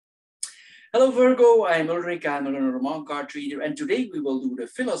Hello Virgo, I'm Ulrich, I'm a Lenormand card reader, and today we will do the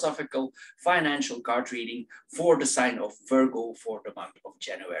philosophical financial card reading for the sign of Virgo for the month of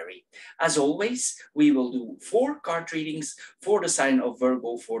January. As always, we will do 4 card readings for the sign of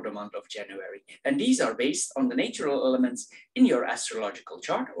Virgo for the month of January. And these are based on the natural elements in your astrological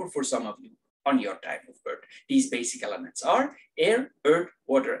chart, or for some of you, on your time of birth. These basic elements are air, earth,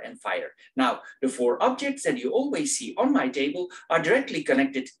 water, and fire. Now, the 4 objects that you always see on my table are directly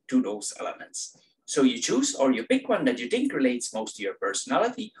connected to those elements. So you choose or you pick one that you think relates most to your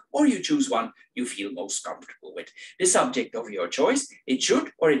personality, or you choose one you feel most comfortable with. This object of your choice, it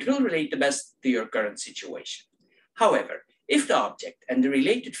should or it will relate the best to your current situation. However, if the object and the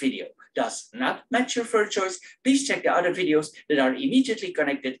related video does not match your first choice, please check the other videos that are immediately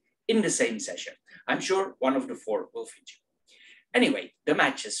connected in the same session. I'm sure one of the 4 will fit you. Anyway, the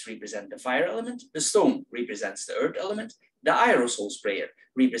matches represent the fire element, the stone represents the earth element, the aerosol sprayer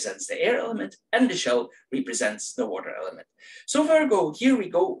represents the air element, and the shell represents the water element. So Virgo, here we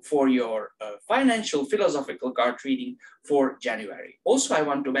go for your financial philosophical card reading for January. Also, I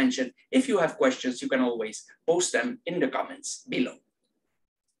want to mention, if you have questions, you can always post them in the comments below.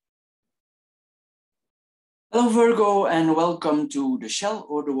 Hello Virgo, and welcome to the Shell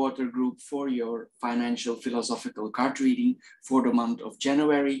or the Water group for your financial philosophical card reading for the month of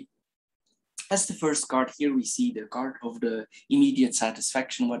January. As the first card here, we see the card of the immediate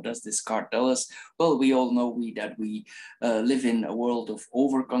satisfaction. What does this card tell us? Well, we all know that we live in a world of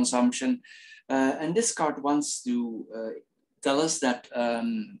overconsumption. And this card wants to tell us that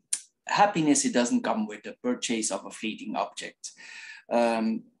happiness, it doesn't come with the purchase of a fleeting object.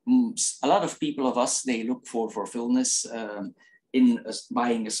 A lot of people of us, they look for fulfillment in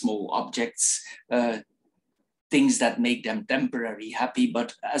buying small objects, things that make them temporarily happy.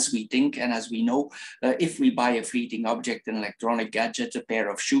 But as we think and as we know, if we buy a fleeting object, an electronic gadget, a pair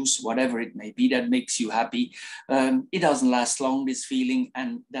of shoes, whatever it may be that makes you happy, it doesn't last long, this feeling.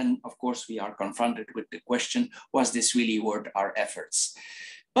 And then, of course, we are confronted with the question, was this really worth our efforts?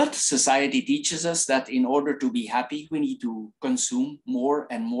 But society teaches us that in order to be happy, we need to consume more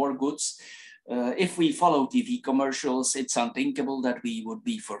and more goods. If we follow TV commercials, it's unthinkable that we would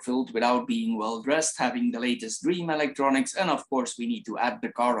be fulfilled without being well dressed, having the latest dream electronics, and of course we need to add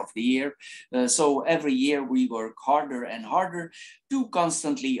the car of the year. So every year we work harder and harder to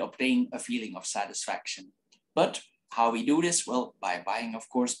constantly obtain a feeling of satisfaction. But how we do this? Well, by buying, of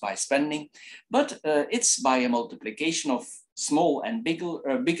course, by spending, but it's by a multiplication of small and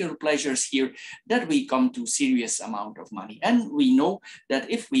bigger pleasures here that we come to serious amount of money. And we know that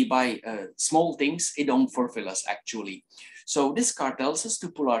if we buy small things, it don't fulfill us actually. So this card tells us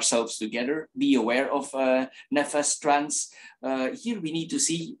to pull ourselves together, be aware of nefast trends. Here we need to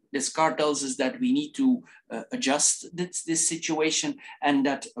see, this card tells us that we need to adjust this situation, and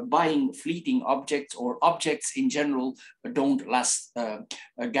that buying fleeting objects or objects in general don't last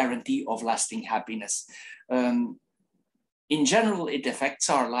a guarantee of lasting happiness. In general, it affects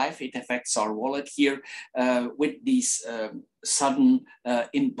our life, it affects our wallet here with these sudden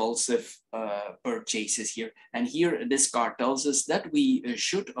impulsive purchases here. And here this card tells us that we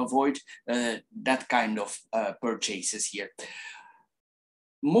should avoid that kind of purchases here.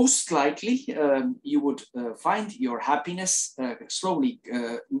 Most likely, you would find your happiness slowly,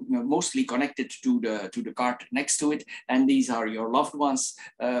 mostly connected to the card next to it, and these are your loved ones.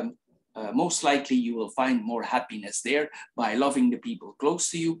 Most likely you will find more happiness there by loving the people close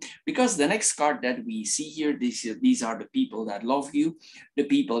to you, because the next card that we see here, these are the people that love you, the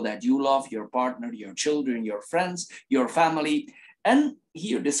people that you love, your partner, your children, your friends, your family. And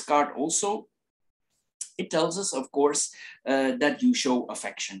here this card also, it tells us, of course, that you show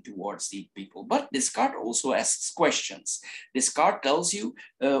affection towards these people. But this card also asks questions. This card tells you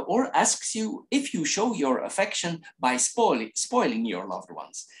or asks you if you show your affection by spoiling your loved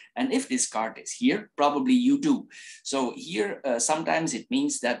ones. And if this card is here, probably you do. So here, sometimes it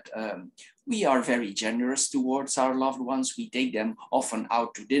means that we are very generous towards our loved ones. We take them often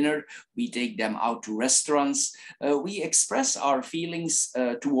out to dinner. We take them out to restaurants. We express our feelings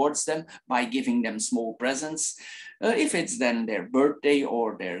towards them by giving them small presents. If it's then their birthday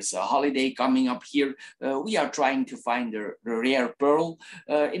or there's a holiday coming up here, we are trying to find the rare pearl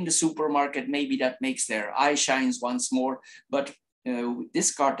in the supermarket. Maybe that makes their eye shines once more. But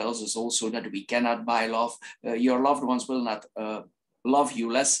this card tells us also that we cannot buy love. Your loved ones will not love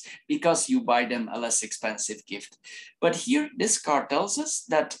you less because you buy them a less expensive gift. But here, this card tells us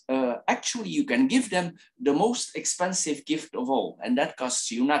that actually you can give them the most expensive gift of all, and that costs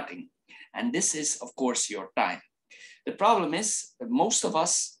you nothing. And this is, of course, your time. The problem is that most of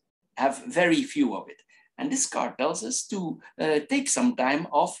us have very few of it. And this card tells us to take some time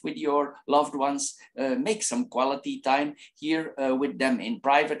off with your loved ones, make some quality time here with them in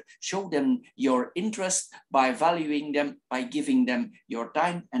private, show them your interest by valuing them, by giving them your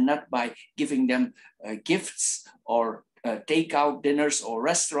time, and not by giving them gifts or takeout dinners or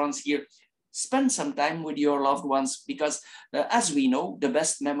restaurants here. Spend some time with your loved ones, because as we know, the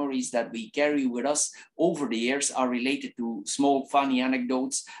best memories that we carry with us over the years are related to small funny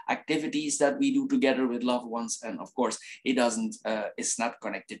anecdotes, activities that we do together with loved ones. And of course, it's not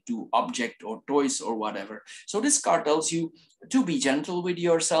connected to object or toys or whatever. So this card tells you to be gentle with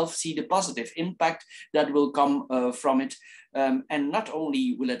yourself, see the positive impact that will come from it. And not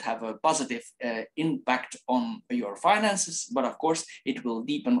only will it have a positive impact on your finances, but of course, it will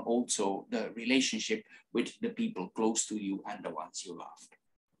deepen also the relationship with the people close to you and the ones you love.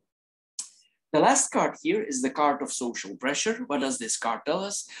 The last card here is the card of social pressure. What does this card tell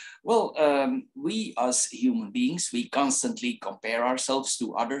us? Well, we as human beings, we constantly compare ourselves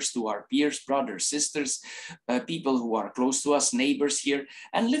to others, to our peers, brothers, sisters, people who are close to us, neighbors here.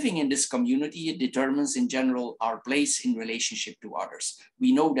 And living in this community, it determines in general our place in relationship to others.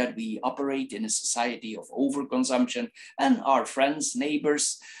 We know that we operate in a society of overconsumption, and our friends,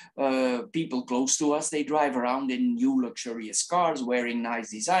 neighbors, people close to us, they drive around in new luxurious cars, wearing nice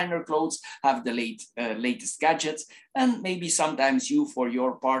designer clothes, have the latest gadgets, and maybe sometimes you, for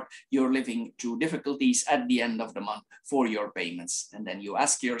your part, you're living through difficulties at the end of the month for your payments. And then you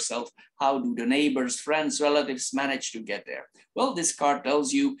ask yourself, how do the neighbors, friends, relatives manage to get there? Well, this card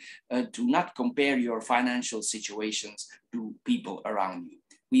tells you to not compare your financial situations to people around you.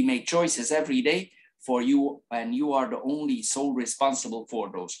 We make choices every day for you, and you are the only sole responsible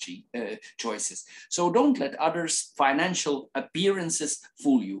for those choices. So don't let others' financial appearances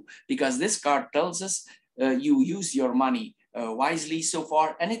fool you, because this card tells us you use your money wisely so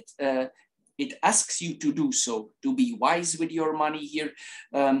far, and it asks you to do so, to be wise with your money here.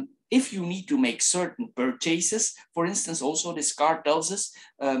 If you need to make certain purchases, for instance, also this card tells us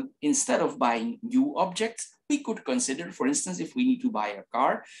instead of buying new objects, we could consider, for instance, if we need to buy a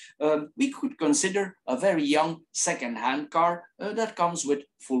car, we could consider a very young second-hand car that comes with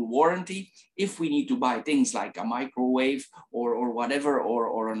full warranty. If we need to buy things like a microwave or whatever,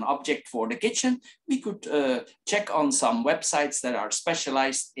 or an object for the kitchen, we could check on some websites that are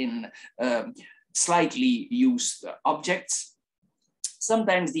specialized in slightly used objects.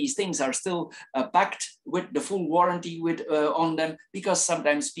 Sometimes these things are still packed with the full warranty on them, because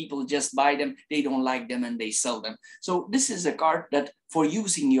sometimes people just buy them, they don't like them, and they sell them. So this is a card that for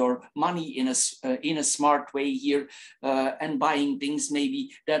using your money in a smart way here, and buying things maybe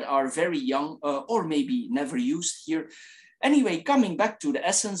that are very young or maybe never used here. Anyway, coming back to the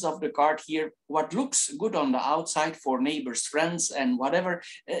essence of the card here, what looks good on the outside for neighbors, friends, and whatever,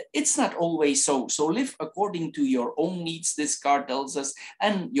 it's not always so. So live according to your own needs, this card tells us,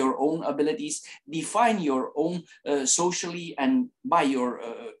 and your own abilities. Define your own socially and by your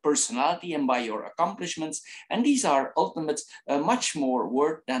personality and by your accomplishments. And these are ultimate, much more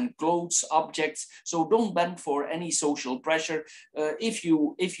worth than clothes, objects. So don't bend for any social pressure. If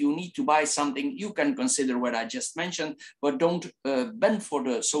you need to buy something, you can consider what I just mentioned, but don't bend for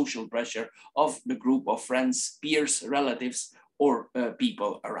the social pressure of the group of friends, peers, relatives, or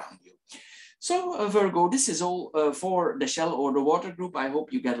people around you. So Virgo, this is all for the Shell or the Water group. I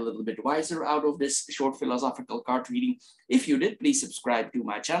hope you get a little bit wiser out of this short philosophical card reading. If you did, please subscribe to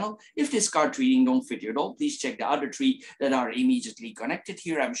my channel. If this card reading don't fit you at all, please check the other 3 that are immediately connected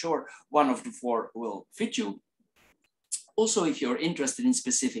here. I'm sure one of the 4 will fit you. Also, if you're interested in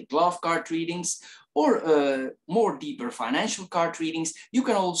specific love card readings or more deeper financial card readings, you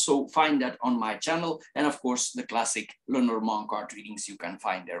can also find that on my channel. And of course, the classic Lenormand card readings you can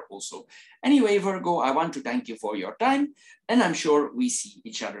find there also. Anyway, Virgo, I want to thank you for your time, and I'm sure we see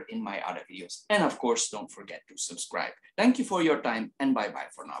each other in my other videos. And of course, don't forget to subscribe. Thank you for your time, and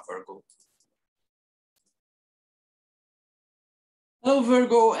bye-bye for now, Virgo. Hello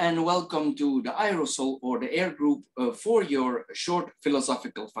Virgo, and welcome to the Aerosol or the Air group for your short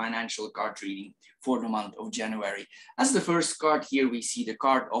philosophical financial card reading for the month of January. As the first card here, we see the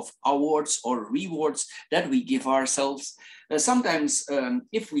card of awards or rewards that we give ourselves. Sometimes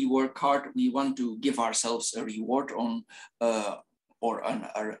if we work hard, we want to give ourselves a reward on or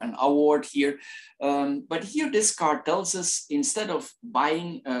an award here. But here this card tells us, instead of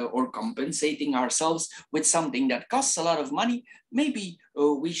buying or compensating ourselves with something that costs a lot of money, maybe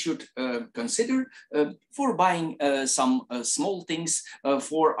we should consider for buying some small things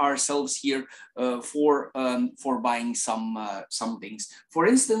for ourselves here, for buying some things. For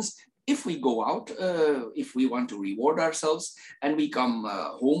instance, if we go out, if we want to reward ourselves and we come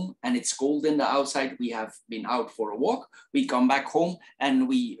home and it's cold in the outside, we have been out for a walk, we come back home and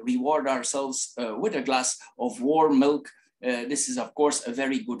we reward ourselves with a glass of warm milk. This is, of course, a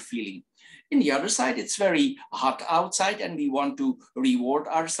very good feeling. In the other side, it's very hot outside and we want to reward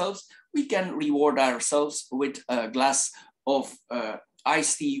ourselves. We can reward ourselves with a glass of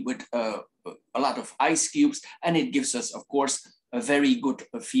iced tea with a lot of ice cubes, and it gives us, of course, a very good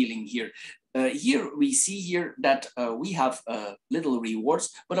feeling here. Here we see here that we have little rewards,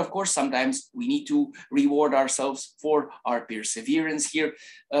 but of course sometimes we need to reward ourselves for our perseverance here,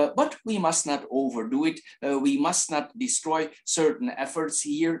 but we must not overdo it. We must not destroy certain efforts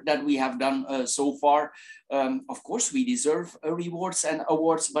here that we have done so far. Of course we deserve rewards and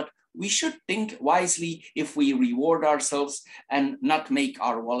awards, but we should think wisely if we reward ourselves and not make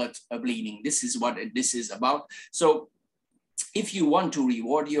our wallet bleeding. This is what this is about. So if you want to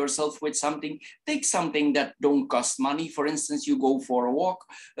reward yourself with something, take something that don't cost money. For instance, you go for a walk,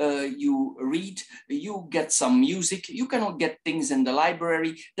 you read, you get some music. You cannot get things in the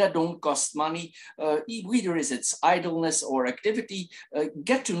library that don't cost money. Either is it's idleness or activity.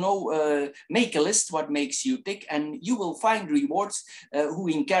 Get to know, make a list what makes you tick, and you will find rewards who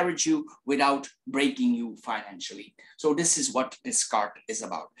encourage you without breaking you financially. So this is what this card is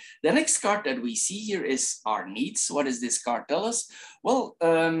about. The next card that we see here is our needs. What does this card tell us? Well,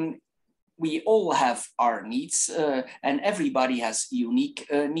 we all have our needs and everybody has unique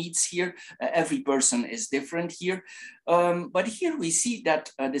needs here. Every person is different here. But here we see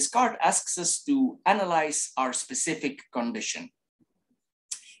that this card asks us to analyze our specific condition.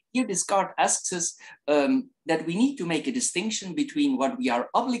 Here this card asks us that we need to make a distinction between what we are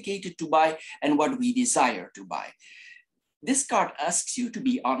obligated to buy and what we desire to buy. This card asks you to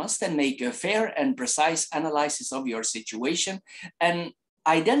be honest and make a fair and precise analysis of your situation and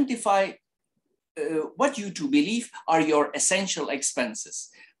identify what you to believe are your essential expenses.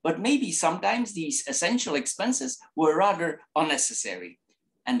 But maybe sometimes these essential expenses were rather unnecessary.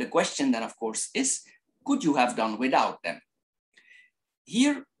 And the question then, of course, is, could you have done without them?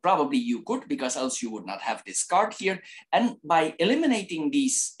 Here, probably you could, because else you would not have this card here. And by eliminating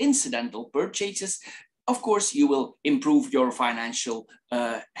these incidental purchases, of course, you will improve your financial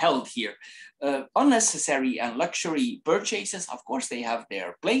health here. Unnecessary and luxury purchases, of course, they have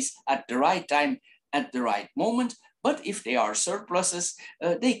their place at the right time, at the right moment. But if they are surpluses,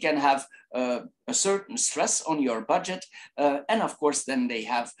 they can have a certain stress on your budget. And of course, then they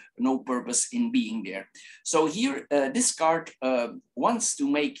have no purpose in being there. So here, this card wants to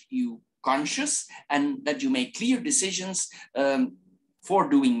make you conscious and that you make clear decisions for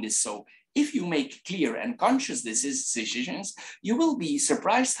doing this. So if you make clear and conscious decisions, you will be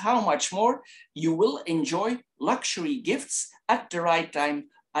surprised how much more you will enjoy luxury gifts at the right time,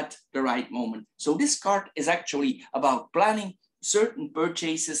 at the right moment. So this card is actually about planning certain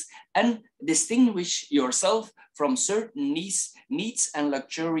purchases and distinguish yourself from certain needs and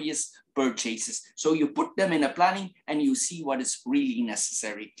luxurious purchases. So you put them in a planning and you see what is really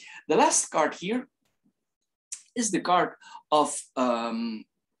necessary. The last card here is the card of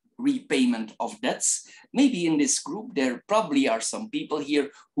repayment of debts. Maybe in this group, there probably are some people here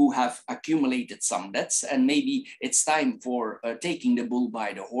who have accumulated some debts, and maybe it's time for taking the bull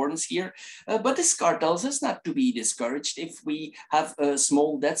by the horns here. But this card tells us not to be discouraged if we have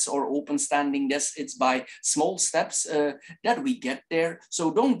small debts or open standing debts. It's by small steps that we get there.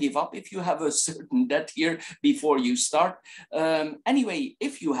 So don't give up if you have a certain debt here before you start. Anyway,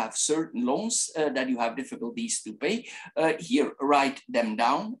 if you have certain loans that you have difficulties to pay, here write them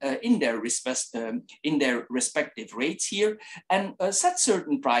down in their respective rates here, and set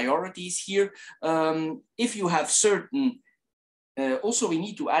certain priorities here. If you have certain, also we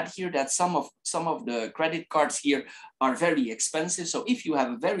need to add here that some of the credit cards here are very expensive. So if you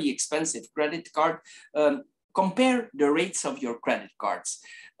have a very expensive credit card, compare the rates of your credit cards.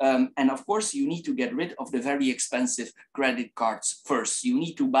 And of course, you need to get rid of the very expensive credit cards first. You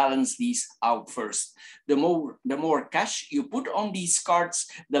need to balance these out first. The more cash you put on these cards,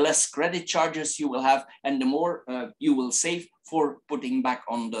 the less credit charges you will have, and the more you will save for putting back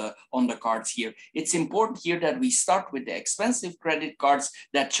on the cards here. It's important here that we start with the expensive credit cards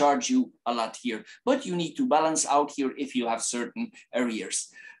that charge you a lot here, but you need to balance out here if you have certain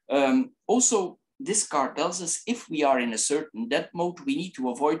arrears. Also, this card tells us if we are in a certain debt mode, we need to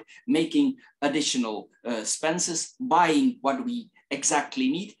avoid making additional expenses, buying what we exactly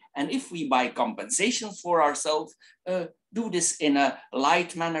need. And if we buy compensations for ourselves, do this in a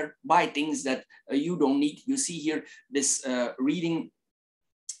light manner, buy things that you don't need. You see here this reading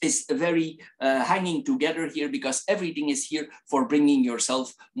is very hanging together here, because everything is here for bringing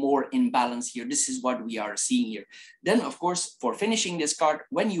yourself more in balance here. This is what we are seeing here. Then, of course, for finishing this card,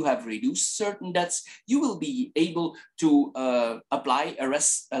 when you have reduced certain debts, you will be able to apply a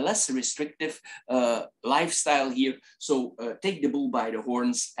less restrictive lifestyle here. So take the bull by the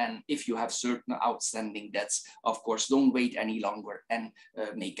horns. And if you have certain outstanding debts, of course, don't wait any longer and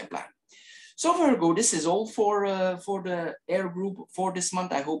make a plan. So Virgo, this is all for the air group for this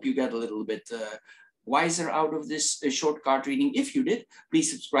month. I hope you get a little bit wiser out of this short card reading. If you did,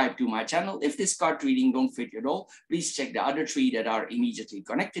 please subscribe to my channel. If this card reading don't fit you at all, please check the other 3 that are immediately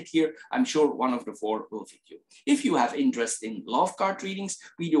connected here. I'm sure one of the 4 will fit you. If you have interest in love card readings,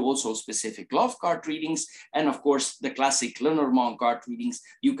 we do also specific love card readings. And of course, the classic Lenormand card readings,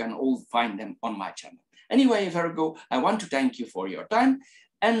 you can all find them on my channel. Anyway, Virgo, I want to thank you for your time.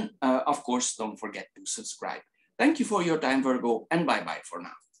 And of course, don't forget to subscribe. Thank you for your time, Virgo, and bye-bye for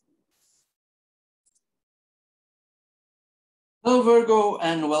now. Hello, Virgo,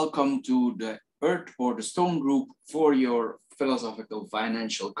 and welcome to the Earth or the Stone group for your philosophical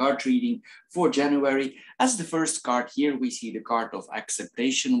financial card reading for January. As the first card here, we see the card of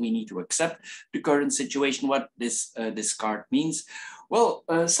acceptation. We need to accept the current situation. What this card means? Well,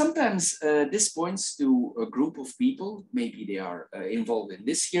 sometimes this points to a group of people, maybe they are involved in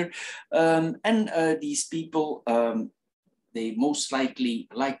this here, and these people, they most likely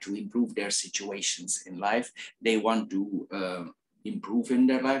like to improve their situations in life. They want to improve in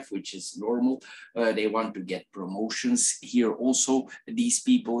their life, which is normal. They want to get promotions here also, these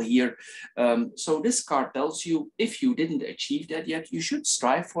people here. So this card tells you, if you didn't achieve that yet, you should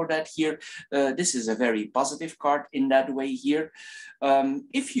strive for that here. This is a very positive card in that way here.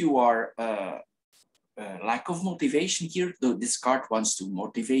 If you are lack of motivation here, though this card wants to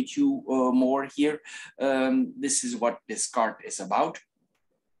motivate you more here. This is what this card is about.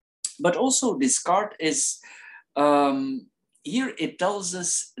 But also this card is, here it tells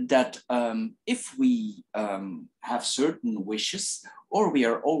us that if we have certain wishes, or we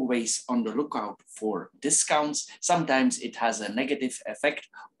are always on the lookout for discounts, sometimes it has a negative effect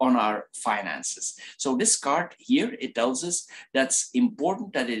on our finances. So this card here, it tells us that's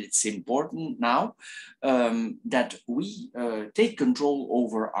important, that it's important now that we take control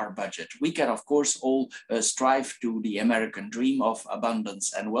over our budget. We can, of course, all strive to the American dream of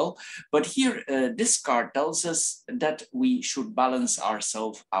abundance and wealth, but here this card tells us that we should balance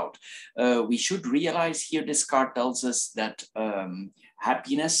ourselves out. We should realize here, this card tells us that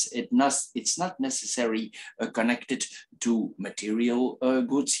happiness, it's not necessarily connected to material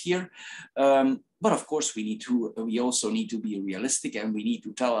goods here. But of course, we also need to be realistic, and we need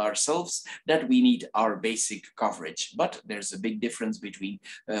to tell ourselves that we need our basic coverage. But there's a big difference between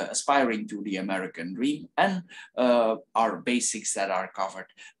aspiring to the American dream and our basics that are covered.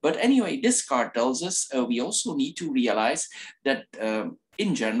 But anyway, this card tells us we also need to realize that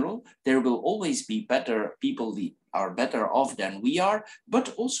in general, there will always be better people are better off than we are,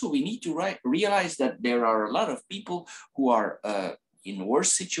 but also we need to realize that there are a lot of people who are in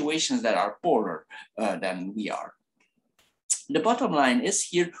worse situations that are poorer than we are. The bottom line is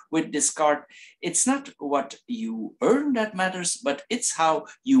here with this card, it's not what you earn that matters, but it's how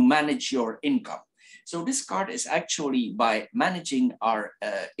you manage your income. So this card is actually by managing our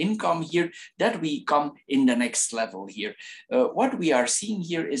income here that we come in the next level here. What we are seeing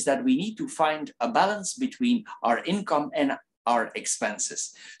here is that we need to find a balance between our income and our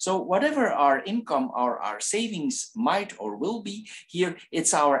expenses. So whatever our income or our savings might or will be here,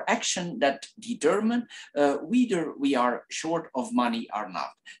 it's our action that determine whether we are short of money or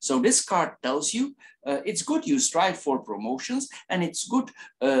not. So this card tells you it's good you strive for promotions, and it's good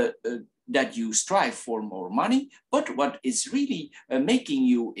that you strive for more money, but what is really making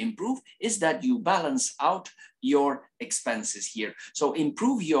you improve is that you balance out your expenses here. So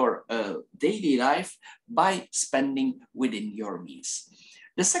improve your daily life by spending within your means.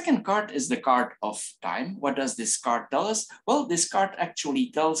 The second card is the card of time. What does this card tell us? Well, this card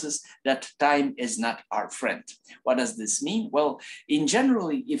actually tells us that time is not our friend. What does this mean? Well, in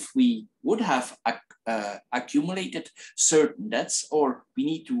general, if we would have accumulated certain debts, or we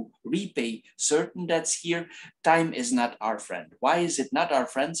need to repay certain debts here, time is not our friend. Why is it not our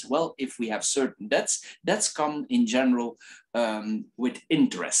friends? Well, if we have certain debts, debts come in general with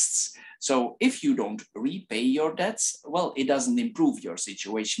interests. So if you don't repay your debts, well, it doesn't improve your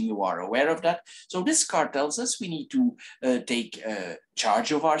situation. You are aware of that. So this card tells us we need to take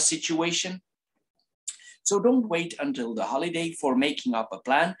charge of our situation. So don't wait until the holiday for making up a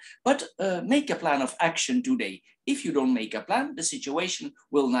plan, but make a plan of action today. If you don't make a plan, the situation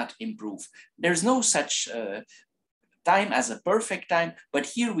will not improve. There's no such time as a perfect time, but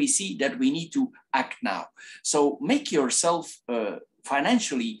here we see that we need to act now. So make yourself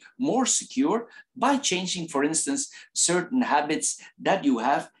financially more secure by changing, for instance, certain habits that you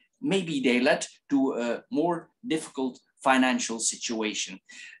have. Maybe they led to a more difficult financial situation.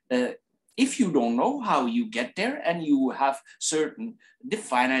 If you don't know how you get there and you have certain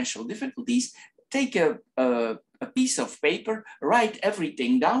financial difficulties, take a piece of paper, write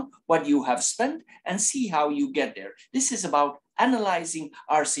everything down, what you have spent, and see how you get there. This is about analyzing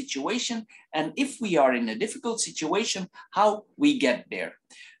our situation, and if we are in a difficult situation, how we get there.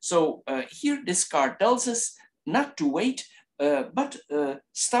 So here this card tells us not to wait, but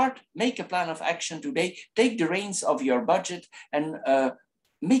make a plan of action today, take the reins of your budget, and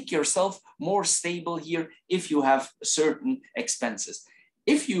make yourself more stable here if you have certain expenses.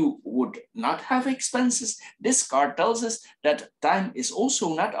 If you would not have expenses, this card tells us that time is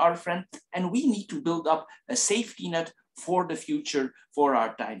also not our friend, and we need to build up a safety net for the future for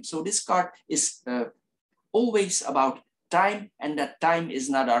our time. So this card is always about time, and that time is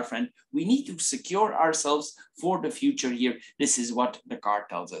not our friend. We need to secure ourselves for the future here. This is what the card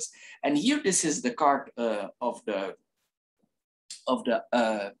tells us. And here, this is the card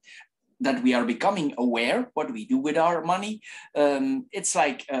that we are becoming aware what we do with our money. It's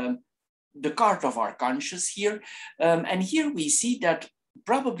like the card of our conscious here. And here we see that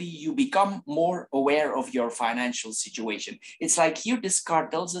probably you become more aware of your financial situation. It's like here this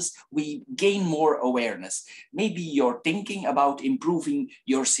card tells us we gain more awareness. Maybe you're thinking about improving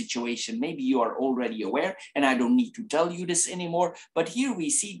your situation. Maybe you are already aware, and I don't need to tell you this anymore, but here we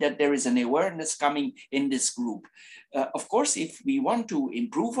see that there is an awareness coming in this group. Of course, if we want to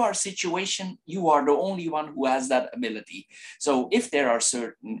improve our situation, you are the only one who has that ability. So if there are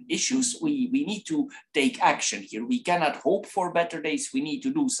certain issues, we need to take action here. We cannot hope for better days. We need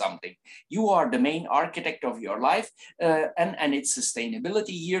to do something. You are the main architect of your life, and its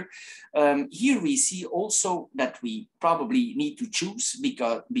sustainability here. Here we see also that we probably need to choose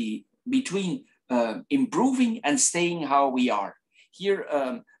between improving and staying how we are. Here,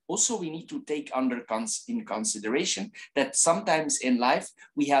 also, we need to take in consideration that sometimes in life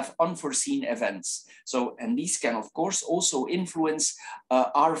we have unforeseen events. So, and these can, of course, also influence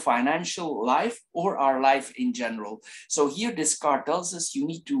our financial life or our life in general. So here, this card tells us you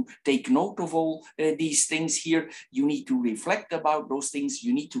need to take note of all these things here. You need to reflect about those things.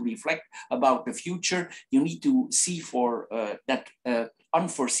 You need to reflect about the future. You need to see for that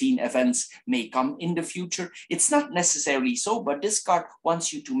unforeseen events may come in the future. It's not necessarily so, but this card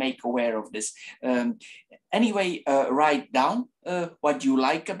wants you to make aware of this. Anyway, write down what you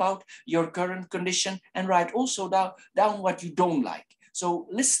like about your current condition, and write also down what you don't like. So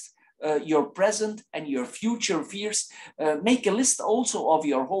list your present and your future fears. Make a list also of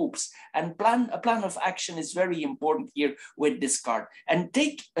your hopes, and a plan of action is very important here with this card. And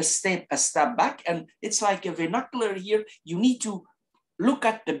take a step back, and it's like a binocular here. You need to look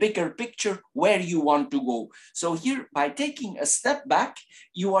at the bigger picture where you want to go. So here, by taking a step back,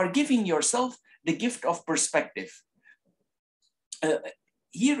 you are giving yourself the gift of perspective.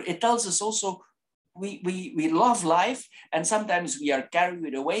 Here it tells us also we love life, and sometimes we are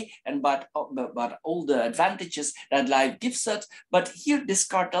carried away but all the advantages that life gives us. But here this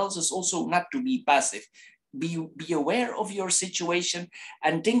card tells us also not to be passive. Be aware of your situation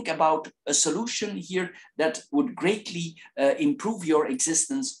and think about a solution here that would greatly improve your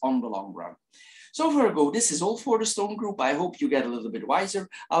existence on the long run. So Virgo, this is all for the Stone Group. I hope you get a little bit wiser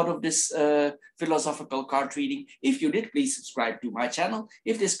out of this philosophical card reading. If you did, please subscribe to my channel.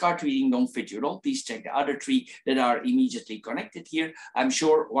 If this card reading don't fit you at all, please check the other 3 that are immediately connected here. I'm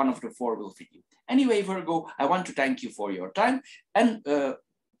sure one of the 4 will fit you. Anyway, Virgo, I want to thank you for your time, and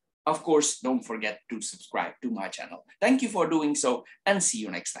of course, don't forget to subscribe to my channel. Thank you for doing so, and see you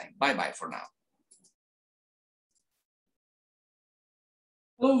next time. Bye-bye for now.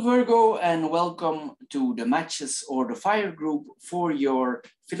 Hello, Virgo, and welcome to the Matches or the Fire group for your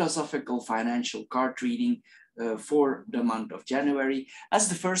philosophical financial card reading for the month of January. As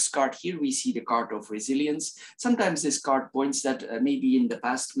the first card here, we see the card of resilience. Sometimes this card points that maybe in the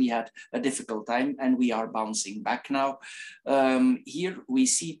past we had a difficult time and we are bouncing back now. Here we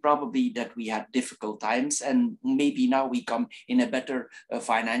see probably that we had difficult times, and maybe now we come in a better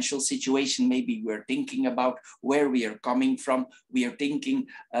financial situation. Maybe we're thinking about where we are coming from. We are thinking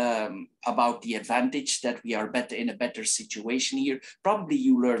about the advantage that we are in a better situation here. Probably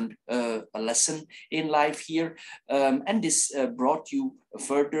you learned a lesson in life here, and this brought you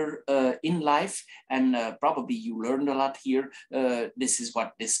further in life, and probably you learned a lot here. This is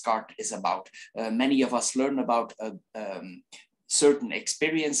what this card is about. Many of us learn about certain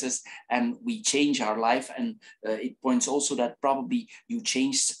experiences and we change our life. And it points also that probably you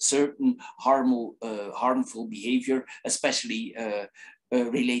change certain harmful behavior, especially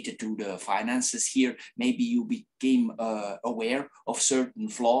related to the finances here. Maybe you became aware of certain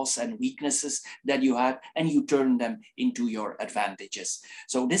flaws and weaknesses that you had, and you turn them into your advantages.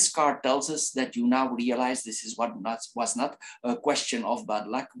 So this card tells us that you now realize this is what was not a question of bad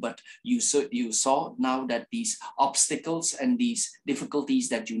luck, but you saw now that these obstacles and these difficulties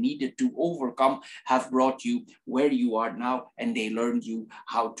that you needed to overcome have brought you where you are now, and they learned you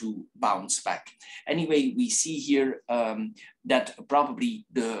how to bounce back. Anyway, we see here that probably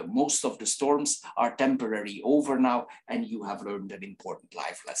most of the storms are temporary over now, and you have learned an important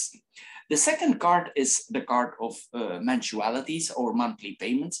life lesson. The second card is the card of mensualities or monthly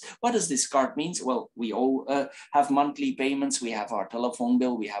payments. What does this card mean? Well, we all have monthly payments. We have our telephone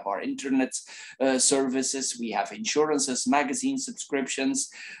bill, we have our internet services, we have insurances, magazine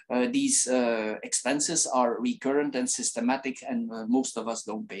subscriptions. These expenses are recurrent and systematic, and most of us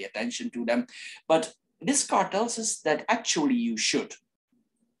don't pay attention to them. But this card tells us that actually you should,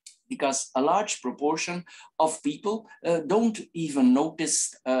 because a large proportion of people don't even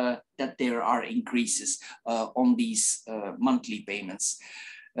notice that there are increases on these monthly payments.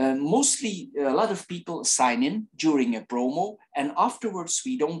 Mostly, a lot of people sign in during a promo, and afterwards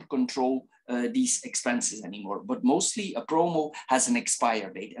we don't control these expenses anymore. But mostly a promo has an expire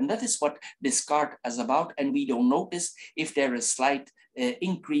date, and that is what this card is about, and we don't notice if there is slight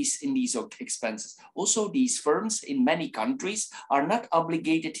increase in these expenses. Also, these firms in many countries are not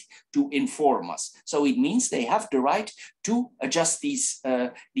obligated to inform us. So it means they have the right to adjust these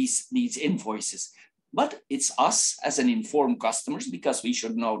invoices. But it's us as an informed customers, because we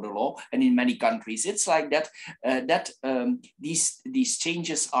should know the law. And in many countries, it's like that, these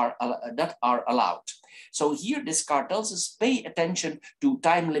changes are allowed. So here, this card tells us, pay attention to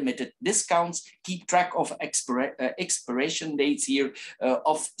time-limited discounts, keep track of expiration dates here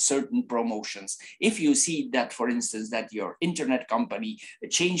of certain promotions. If you see that, for instance, that your internet company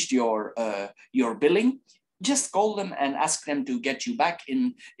changed your billing, just call them and ask them to get you back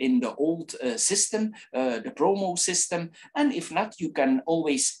in the old system, the promo system. And if not, you can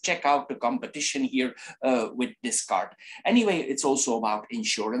always check out the competition here with this card. Anyway, it's also about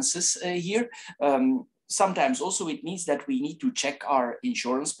insurances here. Sometimes also it means that we need to check our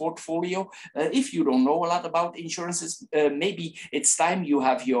insurance portfolio. If you don't know a lot about insurances, maybe it's time you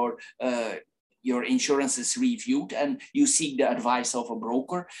have your insurances reviewed and you seek the advice of a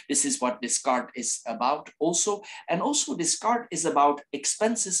broker. This is what this card is about also. And also this card is about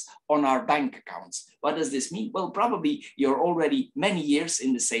expenses on our bank accounts. What does this mean? Well, probably you're already many years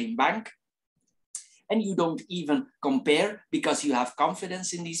in the same bank, and you don't even compare because you have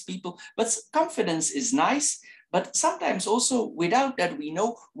confidence in these people. But confidence is nice, but sometimes also without that we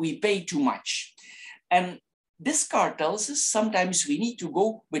know we pay too much. And this card tells us sometimes we need to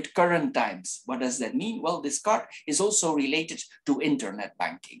go with current times. What does that mean? Well, this card is also related to internet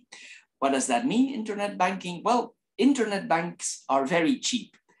banking. What does that mean, internet banking? Well, internet banks are very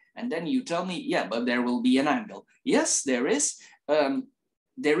cheap. And then you tell me, yeah, but there will be an angle. Yes, there is.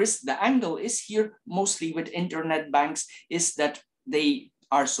 The angle is here mostly with internet banks is that they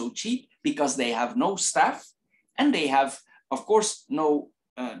are so cheap because they have no staff, and they have, of course,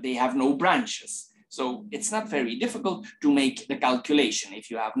 they have no branches. So it's not very difficult to make the calculation. If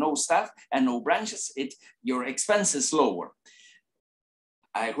you have no staff and no branches, your expense is lower.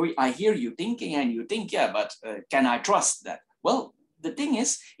 I hear you thinking, and you think, yeah, but can I trust that? Well, the thing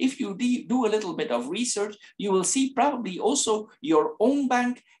is, if you do a little bit of research, you will see probably also your own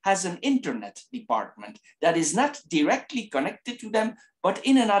bank has an internet department that is not directly connected to them, but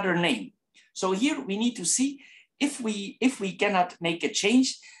in another name. So here we need to see if we cannot make a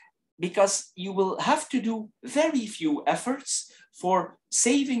change, because you will have to do very few efforts for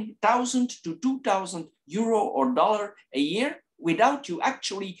saving 1,000 to 2,000 euro or dollar a year without you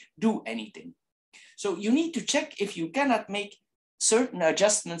actually do anything. So you need to check if you cannot make certain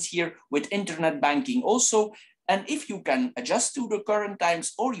adjustments here with internet banking also. And if you can adjust to the current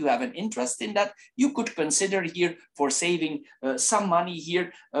times, or you have an interest in that, you could consider here for saving some money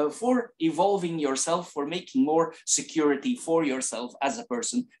here for evolving yourself, for making more security for yourself as a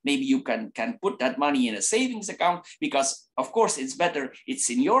person. Maybe you can put that money in a savings account, because of course it's better, it's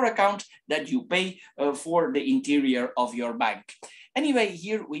in your account that you pay for the interior of your bank. Anyway,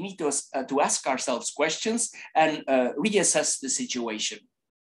 here we need to ask ourselves questions and reassess the situation.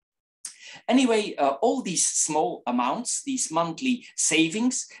 Anyway, all these small amounts, these monthly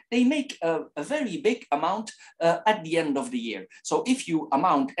savings, they make a very big amount at the end of the year. So if you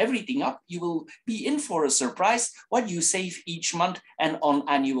amount everything up, you will be in for a surprise what you save each month and on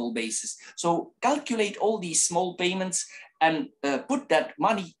annual basis. So calculate all these small payments and put that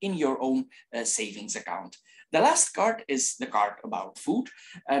money in your own savings account. The last card is the card about food.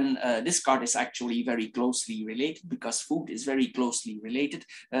 And this card is actually very closely related because food is very closely related.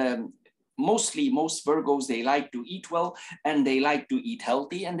 Most Virgos, they like to eat well and they like to eat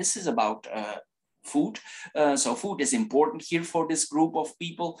healthy. And this is about food. So food is important here for this group of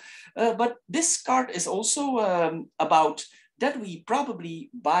people. But this card is also about that we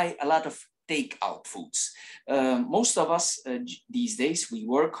probably buy a lot of takeout foods. Most of us these days, we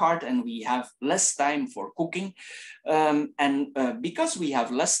work hard and we have less time for cooking. Because we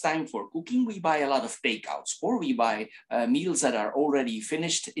have less time for cooking, we buy a lot of takeouts, or we buy meals that are already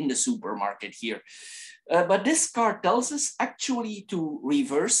finished in the supermarket here. But this card tells us actually to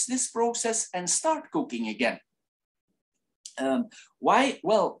reverse this process and start cooking again. Why?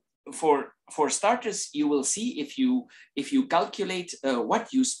 Well, for starters, you will see if you calculate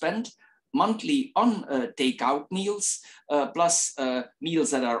what you spend monthly on takeout meals, plus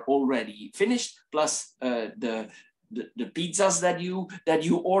meals that are already finished, plus the pizzas that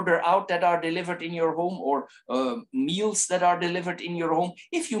you order out that are delivered in your home, or meals that are delivered in your home.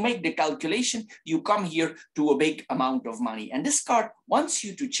 If you make the calculation, you come here to a big amount of money. And this card wants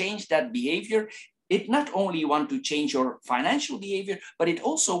you to change that behavior. It not only wants to change your financial behavior, but it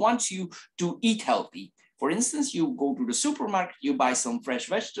also wants you to eat healthy. For instance, you go to the supermarket, you buy some fresh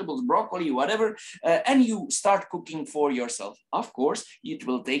vegetables, broccoli, whatever, and you start cooking for yourself. Of course, it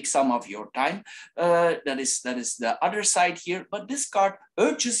will take some of your time. That is the other side here. But this card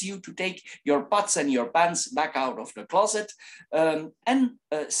urges you to take your pots and your pans back out of the closet and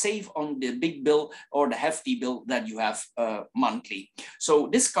save on the big bill or the hefty bill that you have monthly. So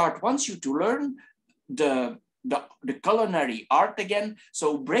this card wants you to learn the culinary art again.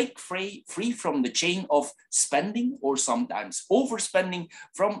 So break free from the chain of spending or sometimes overspending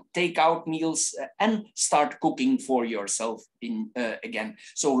from takeout meals and start cooking for yourself again.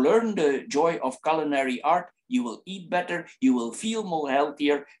 So learn the joy of culinary art. You will eat better, you will feel more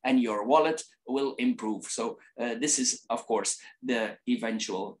healthier, and your wallet will improve. So this is, of course, the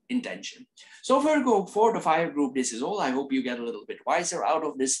eventual intention. So Virgo, for the fire group, this is all. I hope you get a little bit wiser out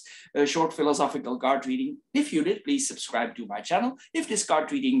of this short philosophical card reading. If you did, please subscribe to my channel. If this card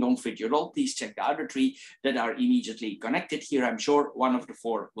reading don't fit your role, please check the other three that are immediately connected here. I'm sure one of the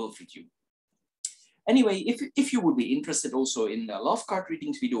four will fit you. Anyway, if you would be interested also in the love card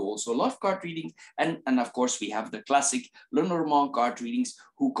readings, we do also love card readings. And of course, we have the classic Lenormand card readings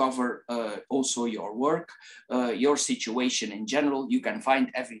who cover also your work, your situation in general. You can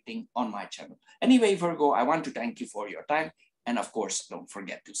find everything on my channel. Anyway, Virgo, I want to thank you for your time. And of course, don't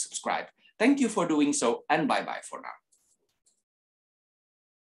forget to subscribe. Thank you for doing so, and bye-bye for now.